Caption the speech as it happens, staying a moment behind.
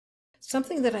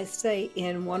Something that I say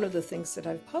in one of the things that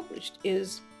I've published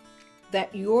is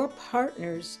that your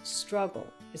partner's struggle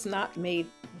is not made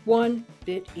one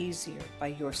bit easier by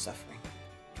your suffering.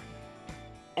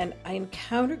 And I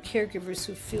encounter caregivers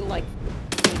who feel like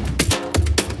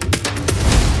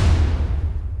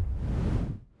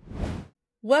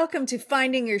Welcome to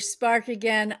Finding Your Spark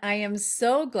again. I am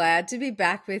so glad to be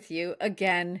back with you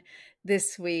again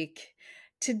this week.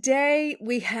 Today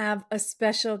we have a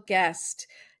special guest.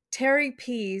 Terry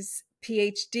Pease,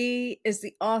 PhD, is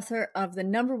the author of the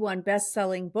 #1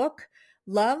 best-selling book,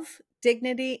 Love,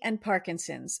 Dignity, and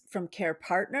Parkinson's: From Care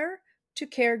Partner to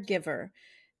Caregiver.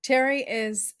 Terry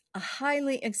is a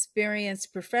highly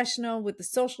experienced professional with the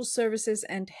social services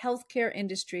and healthcare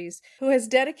industries who has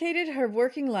dedicated her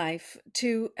working life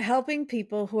to helping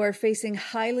people who are facing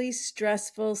highly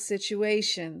stressful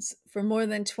situations. For more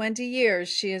than 20 years,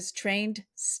 she has trained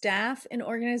staff in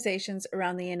organizations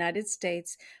around the United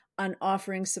States on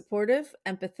offering supportive,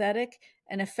 empathetic,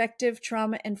 and effective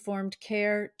trauma-informed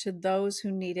care to those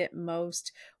who need it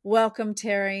most. Welcome,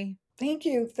 Terry. thank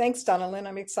you. Thanks, Donalyn.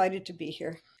 I'm excited to be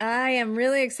here. I am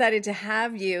really excited to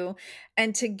have you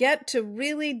and to get to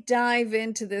really dive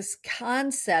into this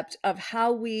concept of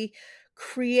how we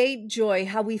create joy,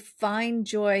 how we find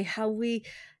joy, how we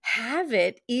have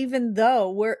it, even though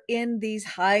we're in these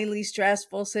highly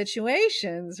stressful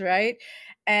situations, right?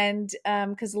 And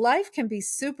because life can be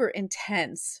super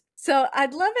intense. So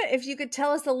I'd love it if you could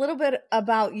tell us a little bit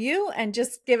about you and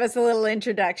just give us a little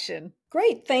introduction.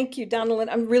 Great. Thank you, Donalyn.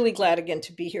 I'm really glad again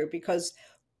to be here because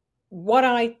what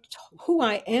I who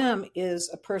I am is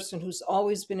a person who's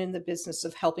always been in the business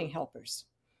of helping helpers.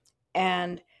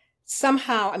 And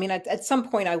somehow, I mean, at some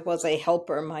point I was a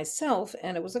helper myself,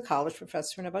 and I was a college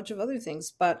professor and a bunch of other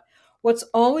things. But what's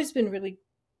always been really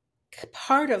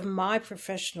part of my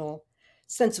professional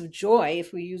sense of joy,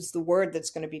 if we use the word that's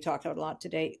going to be talked about a lot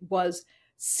today, was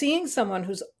seeing someone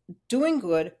who's doing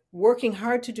good, working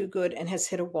hard to do good, and has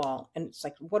hit a wall. And it's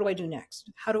like, what do I do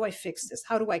next? How do I fix this?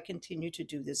 How do I continue to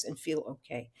do this and feel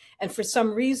okay? And for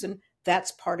some reason,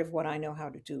 that's part of what I know how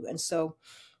to do. And so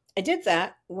I did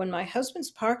that when my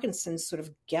husband's Parkinson's sort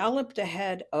of galloped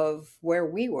ahead of where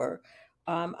we were.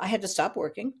 I had to stop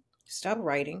working, stop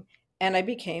writing, and I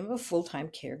became a full time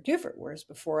caregiver. Whereas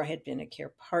before I had been a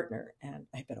care partner and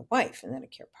I had been a wife and then a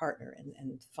care partner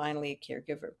and finally a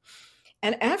caregiver.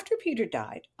 And after Peter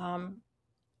died,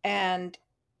 and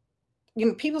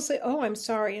people say, "Oh, I'm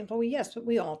sorry," and oh, yes, but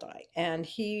we all die. And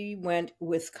he went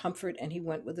with comfort, and he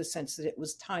went with a sense that it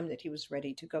was time that he was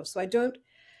ready to go. So I don't.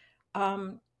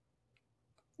 Um,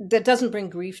 that doesn't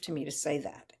bring grief to me to say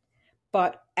that.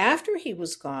 But after he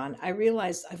was gone, I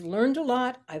realized I've learned a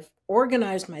lot. I've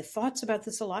organized my thoughts about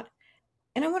this a lot.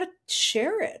 And I want to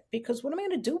share it because what am I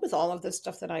going to do with all of this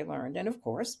stuff that I learned? And of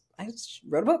course, I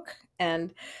wrote a book.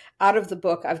 And out of the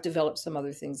book, I've developed some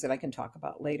other things that I can talk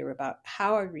about later about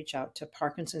how I reach out to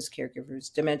Parkinson's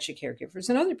caregivers, dementia caregivers,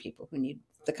 and other people who need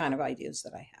the kind of ideas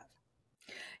that I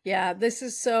have. Yeah, this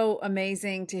is so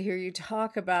amazing to hear you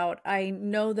talk about. I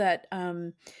know that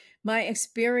my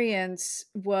experience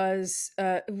was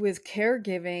with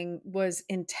caregiving was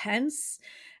intense,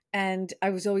 and I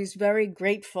was always very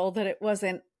grateful that it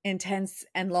wasn't intense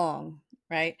and long,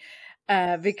 right?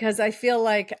 Because I feel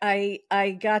like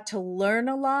I got to learn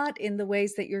a lot in the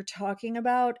ways that you're talking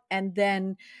about, and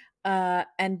then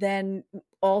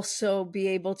also be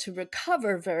able to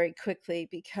recover very quickly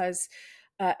because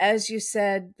as you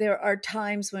said, there are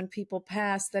times when people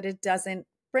pass that it doesn't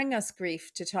bring us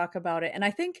grief to talk about it. And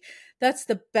I think that's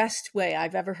the best way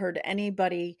I've ever heard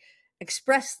anybody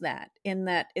express that, in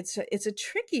that it's a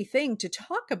tricky thing to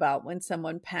talk about when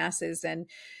someone passes, and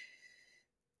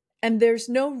there's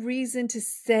no reason to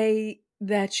say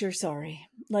that you're sorry.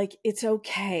 Like, it's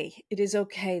okay. It is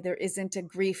okay. There isn't a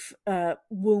grief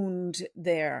wound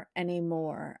there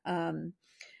anymore.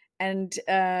 And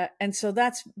so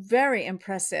that's very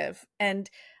impressive. And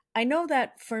I know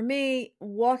that for me,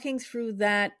 walking through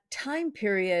that time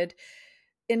period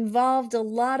involved a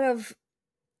lot of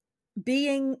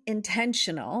being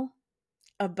intentional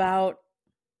about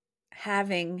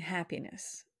having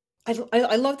happiness.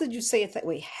 I love that you say it that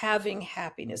way, having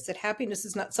happiness, that happiness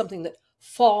is not something that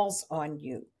falls on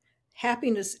you.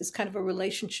 Happiness is kind of a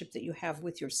relationship that you have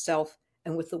with yourself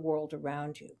and with the world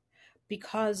around you.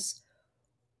 Because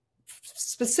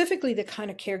specifically, the kind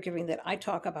of caregiving that I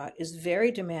talk about is very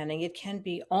demanding. It can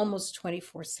be almost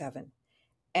 24/7.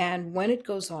 And when it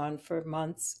goes on for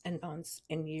months and months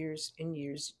and years,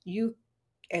 you,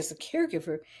 as a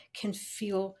caregiver, can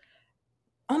feel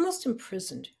almost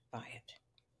imprisoned by it.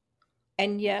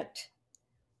 And yet,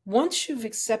 Once you've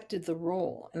accepted the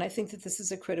role, and I think that this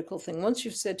is a critical thing, once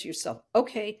you've said to yourself,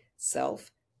 okay,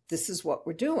 self, this is what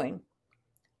we're doing,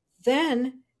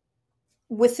 then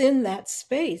within that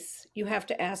space, you have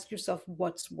to ask yourself,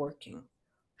 what's working?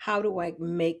 How do I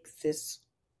make this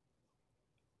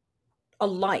a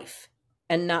life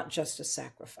and not just a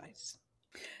sacrifice?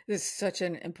 This is such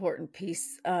an important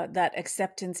piece, that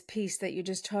acceptance piece that you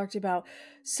just talked about.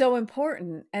 So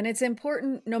important. And it's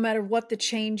important no matter what the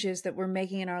changes that we're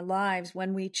making in our lives.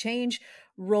 When we change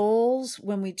roles,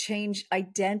 when we change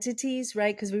identities,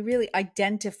 right? Because we really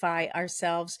identify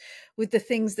ourselves with the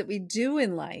things that we do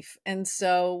in life. And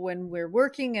so when we're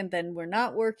working and then we're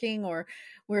not working, or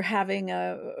we're having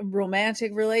a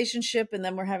romantic relationship and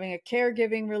then we're having a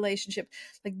caregiving relationship,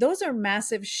 like those are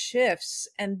massive shifts,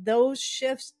 and those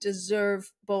shifts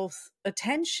deserve both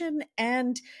attention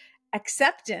and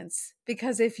acceptance,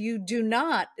 because if you do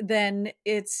not, then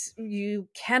you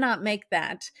cannot make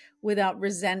that without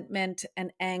resentment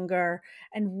and anger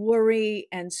and worry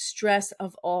and stress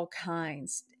of all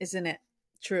kinds. Isn't it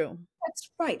true?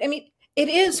 That's right. I mean, it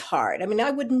is hard. I mean,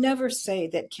 I would never say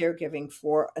that caregiving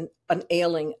for an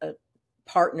ailing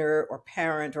partner or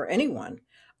parent or anyone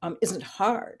isn't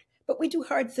hard, but we do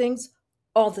hard things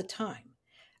all the time.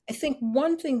 I think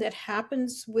one thing that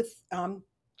happens with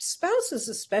spouses,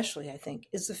 especially, I think,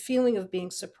 is the feeling of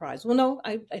being surprised. Well, no,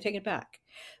 I take it back.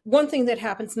 One thing that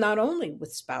happens not only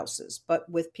with spouses, but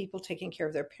with people taking care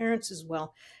of their parents as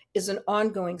well, is an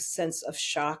ongoing sense of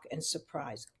shock and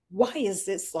surprise. Why is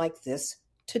this like this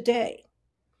today?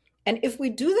 And if we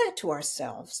do that to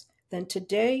ourselves, then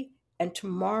today and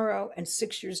tomorrow and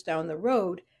 6 years down the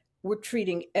road, we're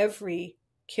treating every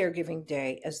caregiving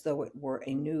day as though it were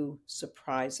a new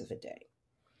surprise of a day.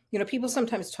 You know, people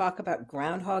sometimes talk about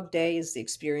Groundhog Day as the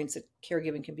experience that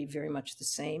caregiving can be very much the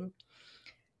same.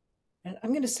 And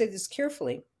I'm going to say this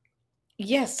carefully.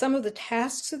 Yes, some of the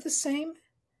tasks are the same,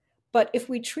 but if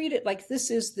we treat it like this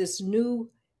is this new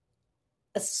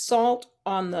assault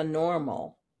on the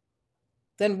normal,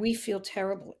 then we feel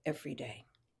terrible every day.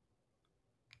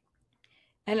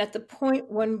 And at the point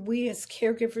when we as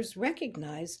caregivers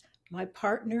recognize my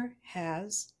partner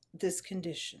has this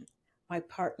condition, my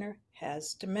partner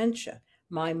has dementia,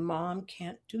 my mom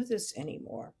can't do this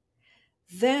anymore,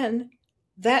 then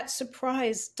that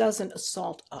surprise doesn't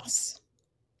assault us.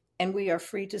 And we are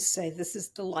free to say, this is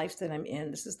the life that I'm in,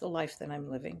 this is the life that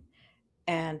I'm living.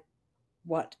 And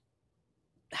what,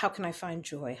 how can I find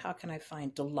joy? How can I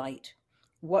find delight?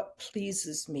 What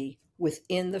pleases me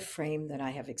within the frame that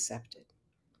I have accepted?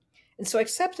 And so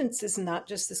acceptance is not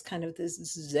just this kind of this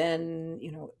Zen,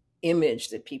 image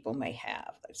that people may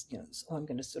have. Oh, I'm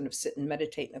going to sort of sit and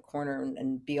meditate in a corner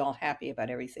and be all happy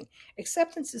about everything.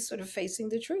 Acceptance is sort of facing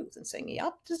the truth and saying,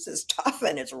 yep, this is tough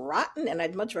and it's rotten, and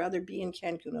I'd much rather be in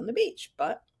Cancun on the beach,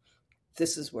 but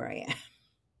this is where I am.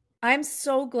 I'm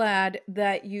so glad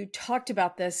that you talked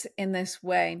about this in this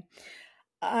way.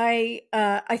 I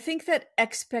think that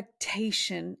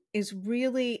expectation is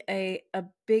really a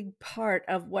big part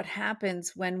of what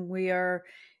happens when we are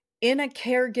in a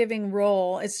caregiving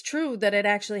role. It's true that it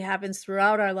actually happens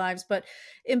throughout our lives, but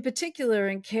in particular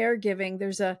in caregiving,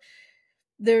 there's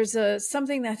a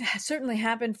something that has certainly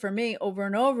happened for me over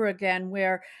and over again,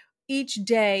 where each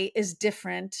day is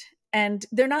different and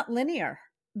they're not linear.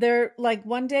 They're like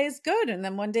one day is good and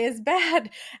then one day is bad.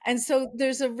 And so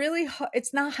there's a really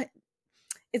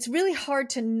it's really hard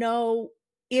to know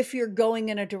if you're going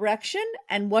in a direction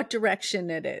and what direction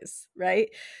it is, right?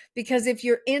 Because if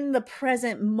you're in the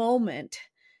present moment,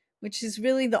 which is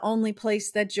really the only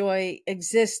place that joy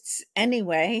exists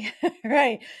anyway,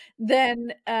 right?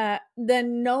 Then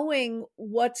knowing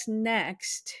what's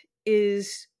next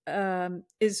is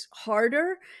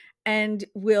harder, and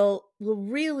will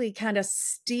really kind of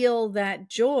steal that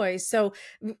joy. So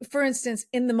for instance,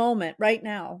 in the moment right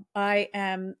now, I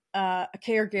am a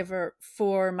caregiver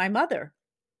for my mother,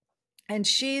 and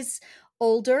she's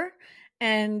older,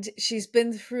 and she's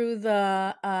been through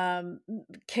the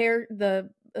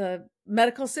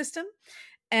medical system.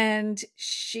 And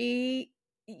she,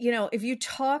 if you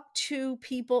talk to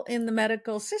people in the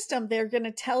medical system, they're going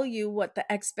to tell you what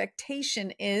the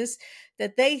expectation is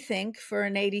that they think for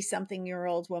an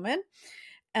 80-something-year-old woman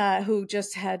who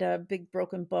just had a big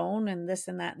broken bone and this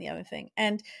and that and the other thing.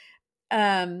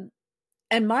 Um,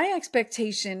 and my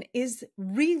expectation is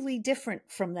really different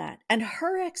from that. And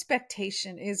her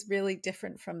expectation is really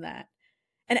different from that.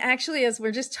 And actually, as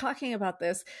we're just talking about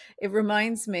this, it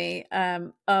reminds me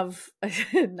of,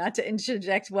 not to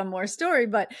interject one more story,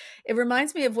 but it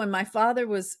reminds me of when my father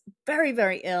was very,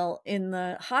 very ill in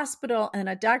the hospital, and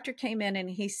a doctor came in and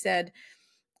he said,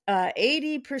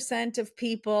 80% of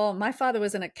people, my father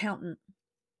was an accountant.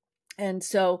 And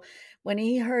so when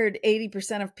he heard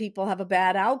 80% of people have a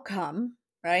bad outcome,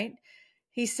 right?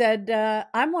 He said,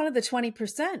 I'm one of the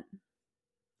 20%.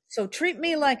 So treat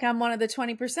me like I'm one of the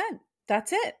 20%.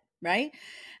 That's it, right?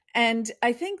 And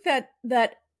I think that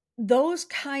those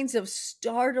kinds of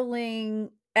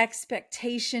startling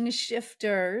expectation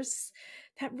shifters,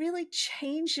 that really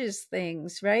changes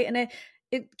things, right? And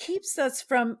it keeps us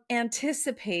from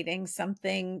anticipating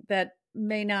something that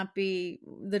may not be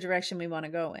the direction we want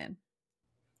to go in.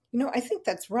 I think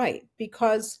that's right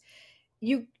because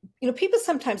you people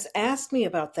sometimes ask me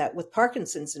about that with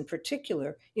Parkinson's in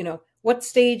particular. What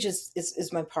stage is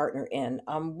my partner in?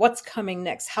 What's coming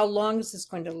next? How long is this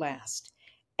going to last?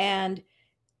 And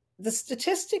the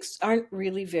statistics aren't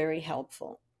really very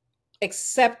helpful,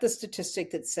 except the statistic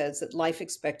that says that life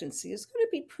expectancy is going to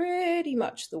be pretty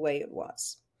much the way it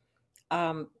was.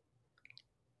 Um,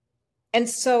 and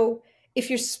so if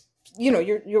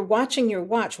you're watching your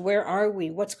watch, where are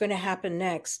we? What's going to happen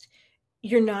next?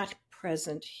 You're not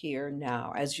present here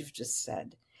now, as you've just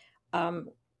said. Um,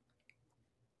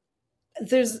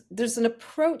 there's an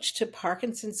approach to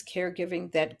Parkinson's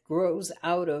caregiving that grows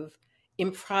out of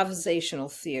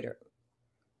improvisational theater.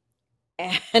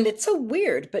 And it's so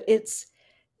weird, but it's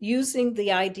using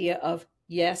the idea of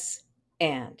yes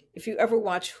and. If you ever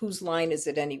watch Whose Line Is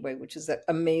It Anyway, which is that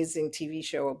amazing TV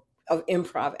show of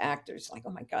improv actors, like,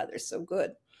 oh my God, they're so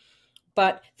good.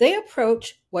 But they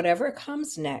approach whatever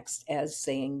comes next as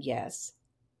saying yes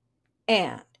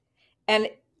and. And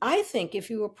I think if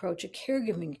you approach a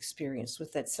caregiving experience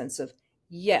with that sense of,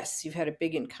 yes, you've had a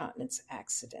big incontinence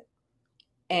accident,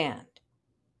 and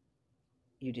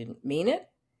you didn't mean it.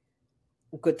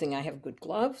 Good thing I have good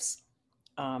gloves.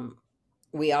 Um,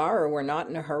 we are or we're not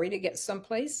in a hurry to get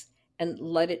someplace, and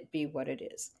let it be what it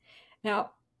is.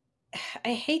 Now,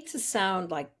 I hate to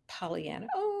sound like Pollyanna.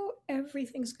 Oh,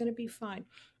 everything's going to be fine.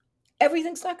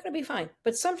 Everything's not going to be fine.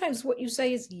 But sometimes what you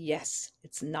say is, yes,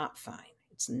 it's not fine.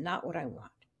 It's not what I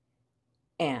want.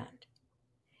 And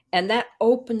And that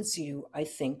opens you, I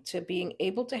think, to being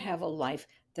able to have a life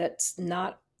that's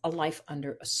not a life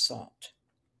under assault.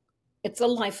 It's a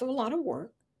life of a lot of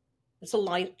work. It's a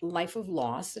life of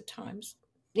loss at times.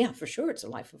 Yeah, for sure, it's a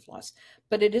life of loss,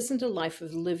 but it isn't a life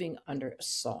of living under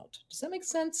assault. Does that make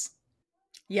sense?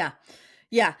 Yeah.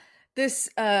 Yeah. This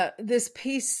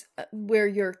piece where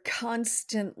you're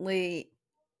constantly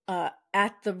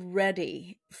at the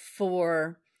ready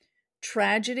for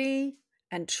tragedy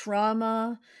and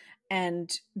trauma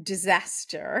and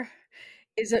disaster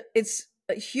it's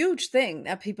a huge thing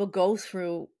that people go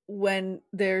through when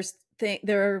there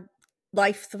are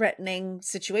life-threatening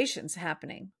situations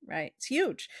happening, right? It's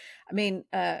huge. I mean,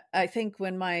 I think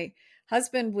when my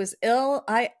husband was ill,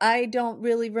 I don't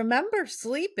really remember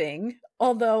sleeping,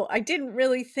 although I didn't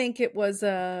really think it was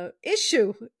a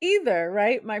issue either,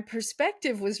 right? My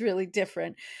perspective was really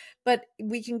different. But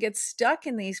we can get stuck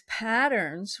in these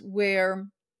patterns where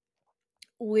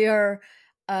we're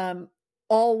um,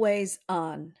 always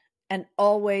on and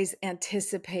always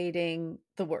anticipating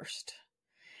the worst.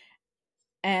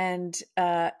 And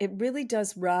it really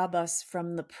does rob us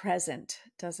from the present,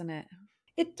 doesn't it?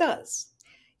 It does.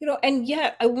 And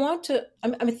yet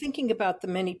I'm thinking about the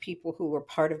many people who were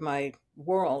part of my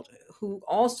world who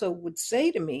also would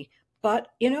say to me, but,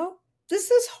 this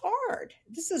is hard.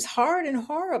 This is hard and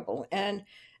horrible. And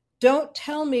don't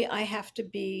tell me I have to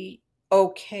be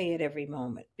okay at every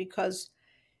moment because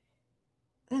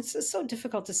it's just so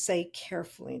difficult to say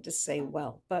carefully and to say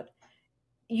well. But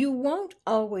you won't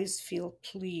always feel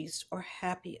pleased or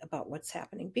happy about what's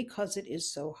happening because it is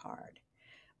so hard.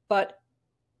 But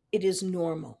it is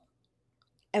normal.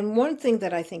 And one thing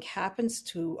that I think happens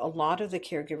to a lot of the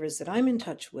caregivers that I'm in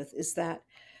touch with is that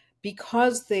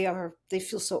because they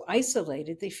feel so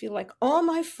isolated, they feel like all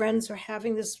my friends are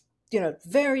having this,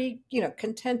 very,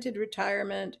 contented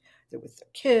retirement. They're with their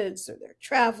kids, or they're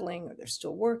traveling, or they're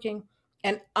still working,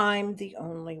 and I'm the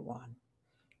only one.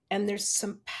 And there's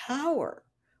some power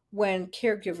when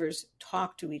caregivers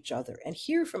talk to each other and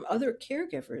hear from other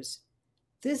caregivers,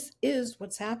 this is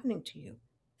what's happening to you.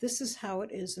 This is how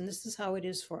it is, and this is how it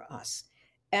is for us.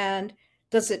 And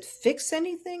does it fix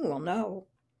anything? Well, no,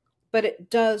 but it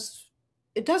does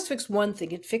fix one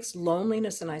thing. It fixed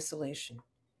loneliness and isolation,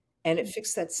 and it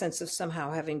fixed that sense of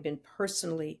somehow having been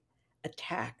personally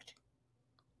attacked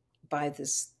by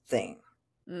this thing.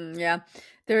 Yeah,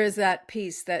 there is that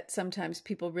piece that sometimes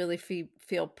people really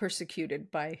feel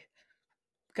persecuted by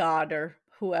God or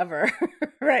whoever,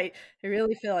 right? They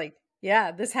really feel like,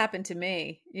 yeah, this happened to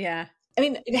me. Yeah. I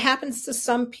mean, it happens to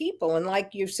some people. And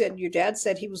like you said, your dad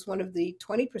said he was one of the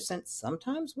 20%.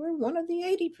 Sometimes we're one of the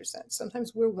 80%.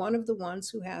 Sometimes we're one of the ones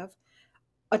who have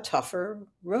a tougher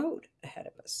road ahead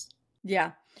of us.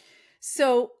 Yeah.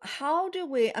 So how do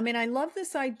we, I mean, I love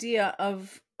this idea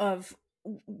of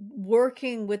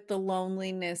working with the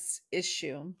loneliness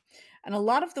issue. And a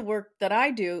lot of the work that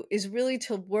I do is really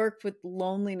to work with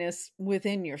loneliness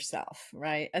within yourself,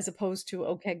 right? As opposed to,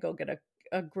 okay, go get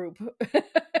a group.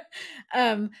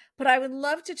 But I would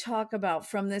love to talk about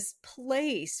from this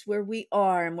place where we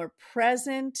are and we're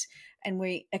present and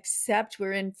we accept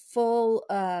we're in full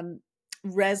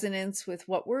resonance with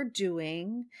what we're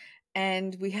doing,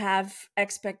 and we have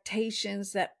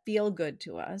expectations that feel good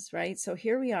to us, right? So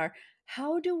here we are.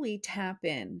 How do we tap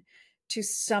in to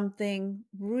something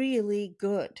really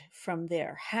good from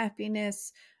there?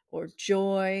 Happiness or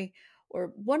joy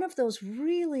or one of those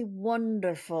really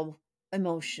wonderful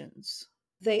emotions.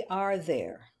 They are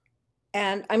there.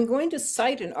 And I'm going to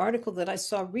cite an article that I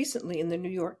saw recently in the New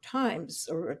York Times,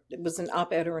 or it was an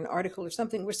op ed or an article or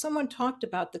something, where someone talked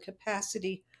about the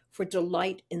capacity for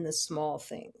delight in the small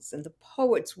things. And the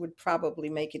poets would probably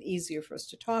make it easier for us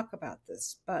to talk about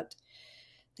this. But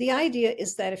the idea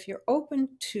is that if you're open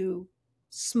to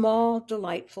small,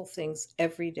 delightful things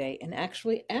every day and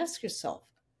actually ask yourself,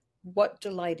 what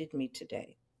delighted me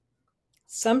today?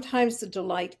 Sometimes the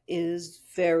delight is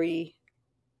very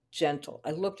gentle.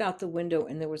 I looked out the window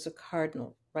and there was a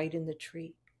cardinal right in the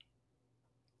tree.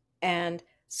 And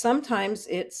sometimes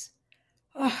it's,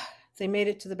 oh, they made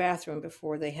it to the bathroom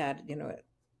before they had, a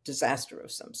disaster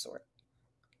of some sort.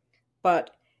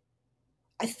 But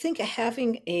I think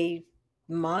having a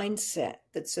mindset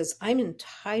that says, I'm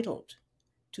entitled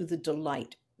to the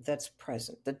delight that's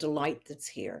present, the delight that's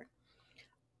here,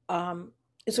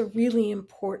 is a really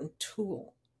important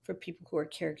tool for people who are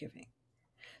caregiving.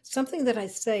 Something that I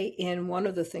say in one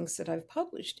of the things that I've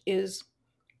published is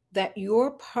that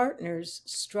your partner's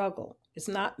struggle is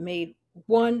not made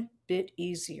one bit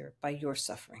easier by your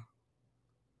suffering.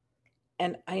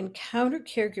 And I encounter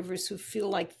caregivers who feel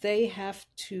like they have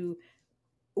to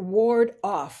ward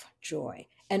off joy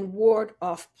and ward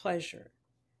off pleasure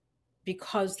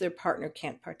because their partner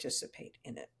can't participate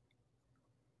in it.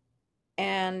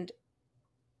 And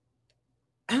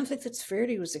I don't think that's fair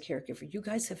to you as a caregiver. You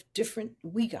guys have different,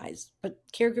 we guys, but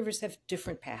caregivers have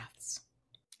different paths.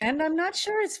 And I'm not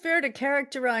sure it's fair to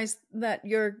characterize that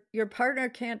your partner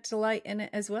can't delight in it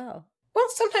as well. Well,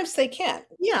 sometimes they can.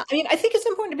 Yeah, I mean, I think it's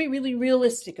important to be really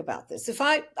realistic about this.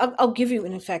 I'll give you,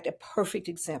 in fact, a perfect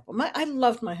example. I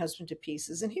loved my husband to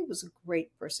pieces, and he was a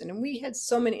great person, and we had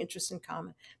so many interests in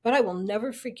common. But I will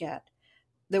never forget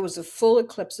there was a full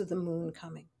eclipse of the moon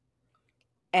coming,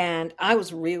 and I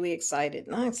was really excited,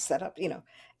 and I set up,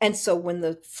 And so when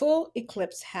the full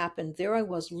eclipse happened, there I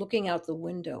was looking out the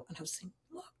window, and I was saying,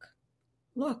 "Look,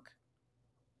 look."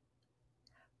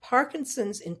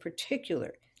 Parkinson's in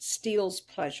particular steals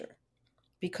pleasure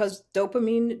because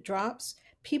dopamine drops.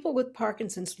 People with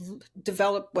Parkinson's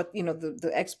develop what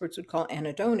the experts would call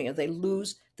anhedonia. They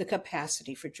lose the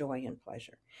capacity for joy and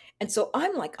pleasure. And so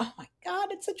I'm like, oh my God,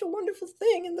 it's such a wonderful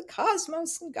thing, and the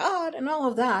cosmos and God and all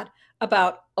of that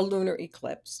about a lunar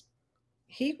eclipse.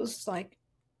 He was like,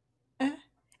 eh.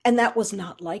 And that was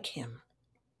not like him.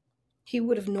 He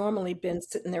would have normally been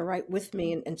sitting there right with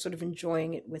me and sort of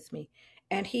enjoying it with me.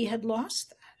 And he had lost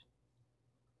that.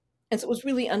 And so it was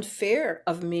really unfair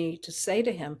of me to say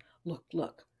to him, look,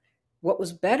 look, what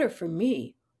was better for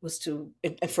me was to,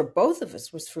 and for both of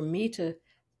us, was for me to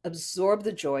absorb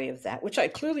the joy of that, which I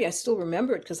still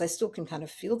remember it because I still can kind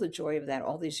of feel the joy of that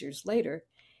all these years later.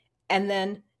 And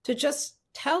then to just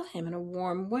tell him in a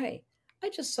warm way, I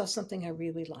just saw something I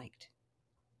really liked.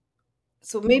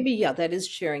 So maybe, yeah, that is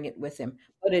sharing it with him,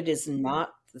 but it is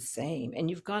not the same. And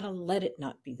you've got to let it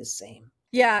not be the same.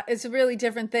 Yeah, it's a really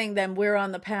different thing than we're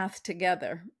on the path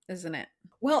together, isn't it?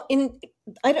 Well,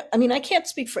 I mean, I can't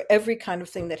speak for every kind of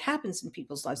thing that happens in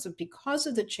people's lives, but because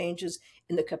of the changes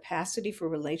in the capacity for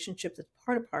relationship that's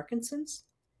part of Parkinson's,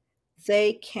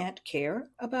 they can't care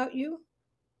about you.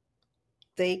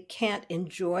 They can't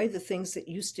enjoy the things that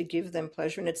used to give them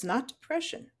pleasure. And it's not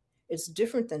depression, it's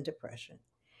different than depression.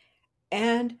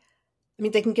 And I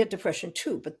mean, they can get depression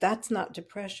too, but that's not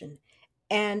depression.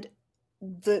 And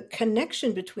the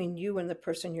connection between you and the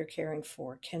person you're caring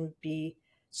for can be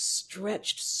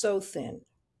stretched so thin.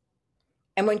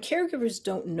 And when caregivers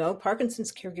don't know,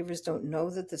 Parkinson's caregivers don't know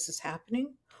that this is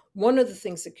happening, one of the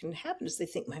things that can happen is they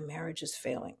think my marriage is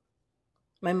failing.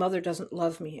 My mother doesn't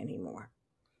love me anymore.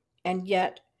 And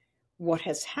yet, what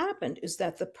has happened is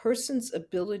that the person's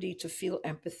ability to feel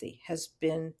empathy has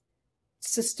been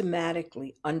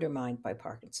systematically undermined by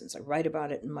Parkinson's. I write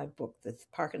about it in my book that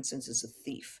Parkinson's is a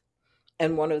thief.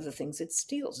 And one of the things it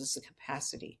steals is the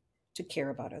capacity to care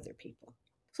about other people.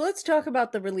 So let's talk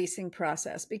about the releasing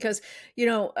process because,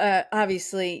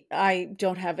 obviously I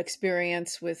don't have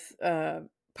experience with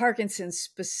Parkinson's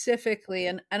specifically.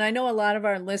 And I know a lot of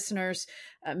our listeners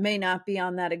may not be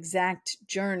on that exact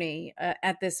journey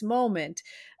at this moment.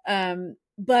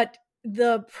 But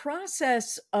the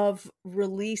process of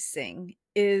releasing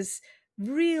is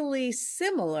really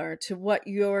similar to what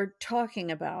you're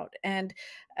talking about. And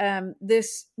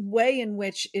this way in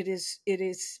which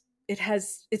it's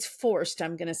forced,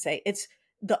 I'm going to say it's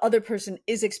the other person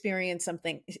is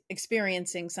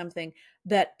experiencing something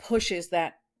that pushes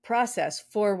that process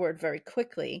forward very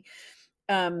quickly.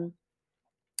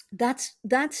 That's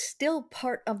still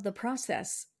part of the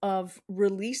process of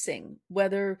releasing,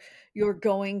 whether you're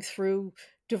going through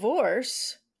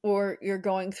divorce or you're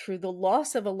going through the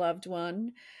loss of a loved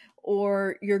one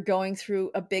or you're going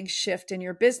through a big shift in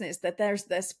your business, that there's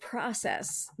this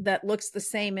process that looks the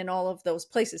same in all of those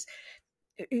places.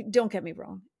 Don't get me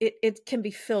wrong, it can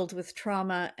be filled with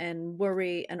trauma and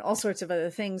worry and all sorts of other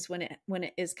things when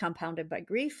it is compounded by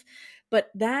grief,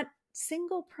 but that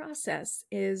single process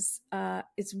is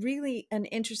it's really an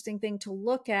interesting thing to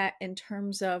look at in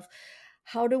terms of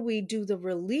how do we do the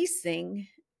releasing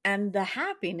and the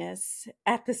happiness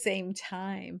at the same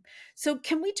time. So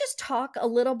can we just talk a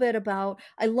little bit about,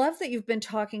 I love that you've been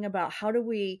talking about how do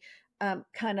we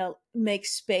kind of make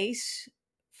space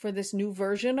for this new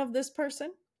version of this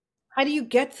person. How do you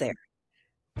get there?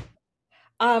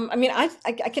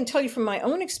 I can tell you from my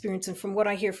own experience and from what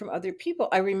I hear from other people.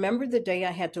 I remember the day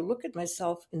I had to look at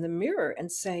myself in the mirror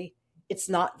and say, it's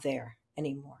not there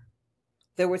anymore.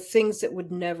 There were things that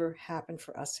would never happen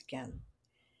for us again.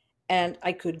 And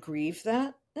I could grieve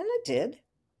that, and I did.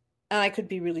 And I could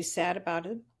be really sad about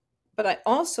it. But I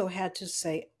also had to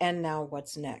say, and now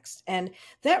what's next? And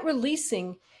that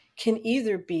releasing can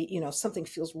either be, something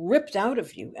feels ripped out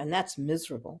of you, and that's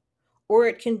miserable, or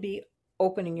it can be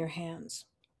opening your hands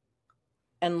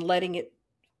and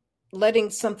letting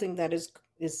something that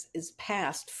is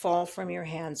past fall from your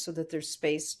hands so that there's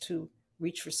space to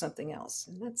reach for something else.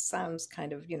 And that sounds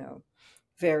kind of,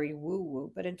 very woo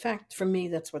woo. But in fact, for me,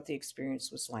 that's what the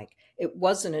experience was like. It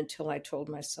wasn't until I told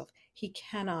myself, he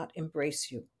cannot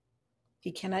embrace you.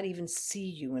 He cannot even see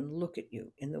you and look at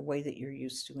you in the way that you're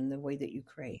used to, in the way that you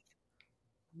crave.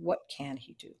 What can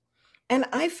he do? And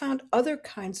I found other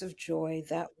kinds of joy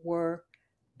that were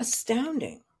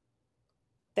astounding,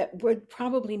 that would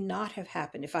probably not have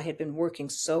happened if I had been working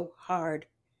so hard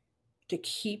to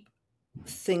keep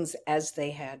things as they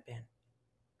had been.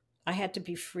 I had to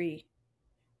be free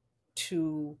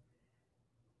to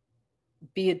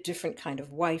be a different kind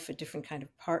of wife, a different kind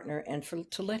of partner, and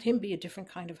to let him be a different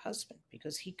kind of husband,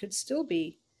 because he could still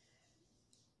be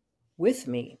with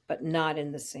me, but not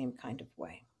in the same kind of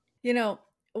way.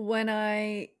 When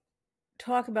I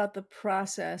talk about the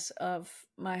process of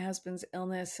my husband's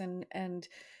illness and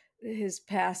his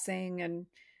passing, and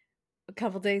a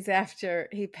couple days after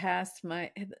he passed,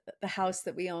 the house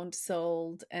that we owned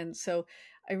sold, and so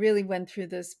I really went through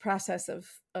this process of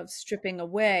stripping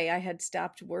away. I had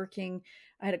stopped working.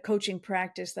 I had a coaching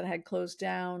practice that I had closed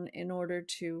down in order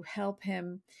to help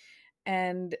him,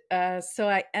 and so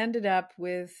I ended up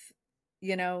with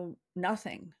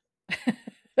nothing.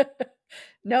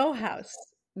 No house,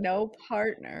 no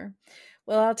partner.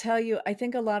 Well, I'll tell you, I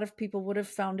think a lot of people would have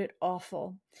found it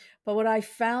awful. But what I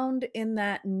found in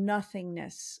that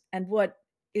nothingness, and what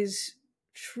is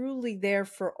truly there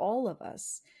for all of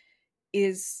us,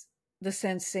 is the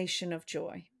sensation of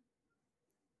joy.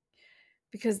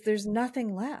 Because there's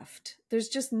nothing left. There's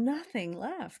just nothing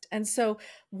left. And so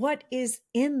what is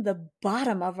in the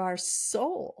bottom of our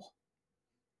soul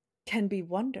can be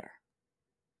wonder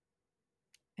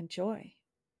and joy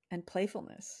and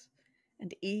playfulness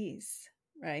and ease,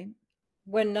 right?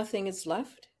 When nothing is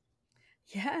left?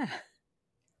 Yeah.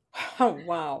 Oh,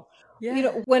 wow.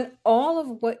 Yeah. When all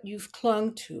of what you've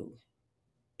clung to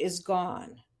is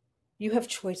gone, you have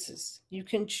choices. You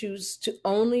can choose to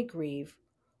only grieve,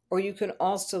 or you can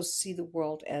also see the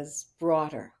world as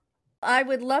broader. I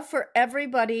would love for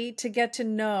everybody to get to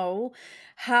know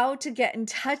how to get in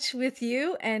touch with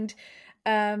you. And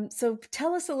so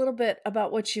tell us a little bit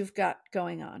about what you've got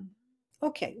going on.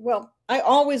 Okay, well, I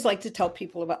always like to tell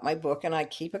people about my book, and I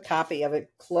keep a copy of it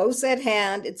close at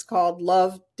hand. It's called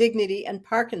Love, Dignity, and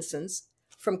Parkinson's,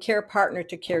 From Care Partner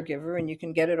to Caregiver, and you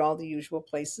can get it all the usual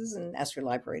places and ask your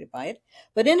library to buy it.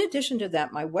 But in addition to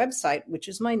that, my website, which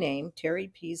is my name,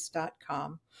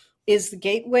 terrypease.com, is the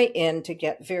gateway in to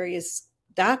get various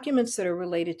documents that are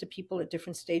related to people at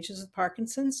different stages of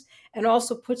Parkinson's, and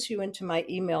also puts you into my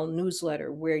email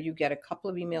newsletter where you get a couple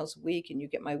of emails a week and you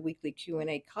get my weekly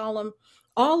Q&A column,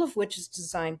 all of which is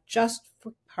designed just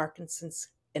for Parkinson's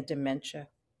and dementia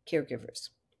caregivers.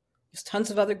 There's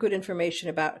tons of other good information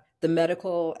about the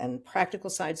medical and practical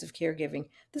sides of caregiving.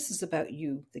 This is about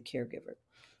you, the caregiver.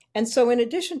 And so, in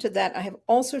addition to that, I have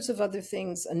all sorts of other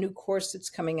things, a new course that's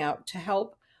coming out to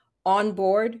help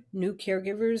onboard new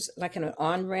caregivers, like an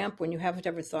on ramp when you haven't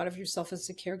ever thought of yourself as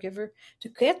a caregiver, to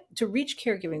get to reach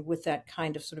caregiving with that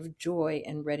kind of sort of joy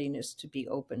and readiness to be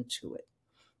open to it.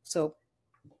 So,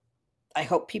 I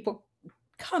hope people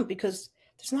come because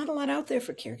there's not a lot out there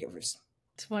for caregivers.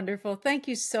 It's wonderful. Thank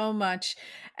you so much.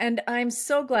 And I'm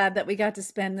so glad that we got to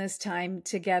spend this time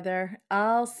together.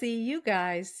 I'll see you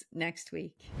guys next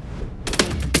week.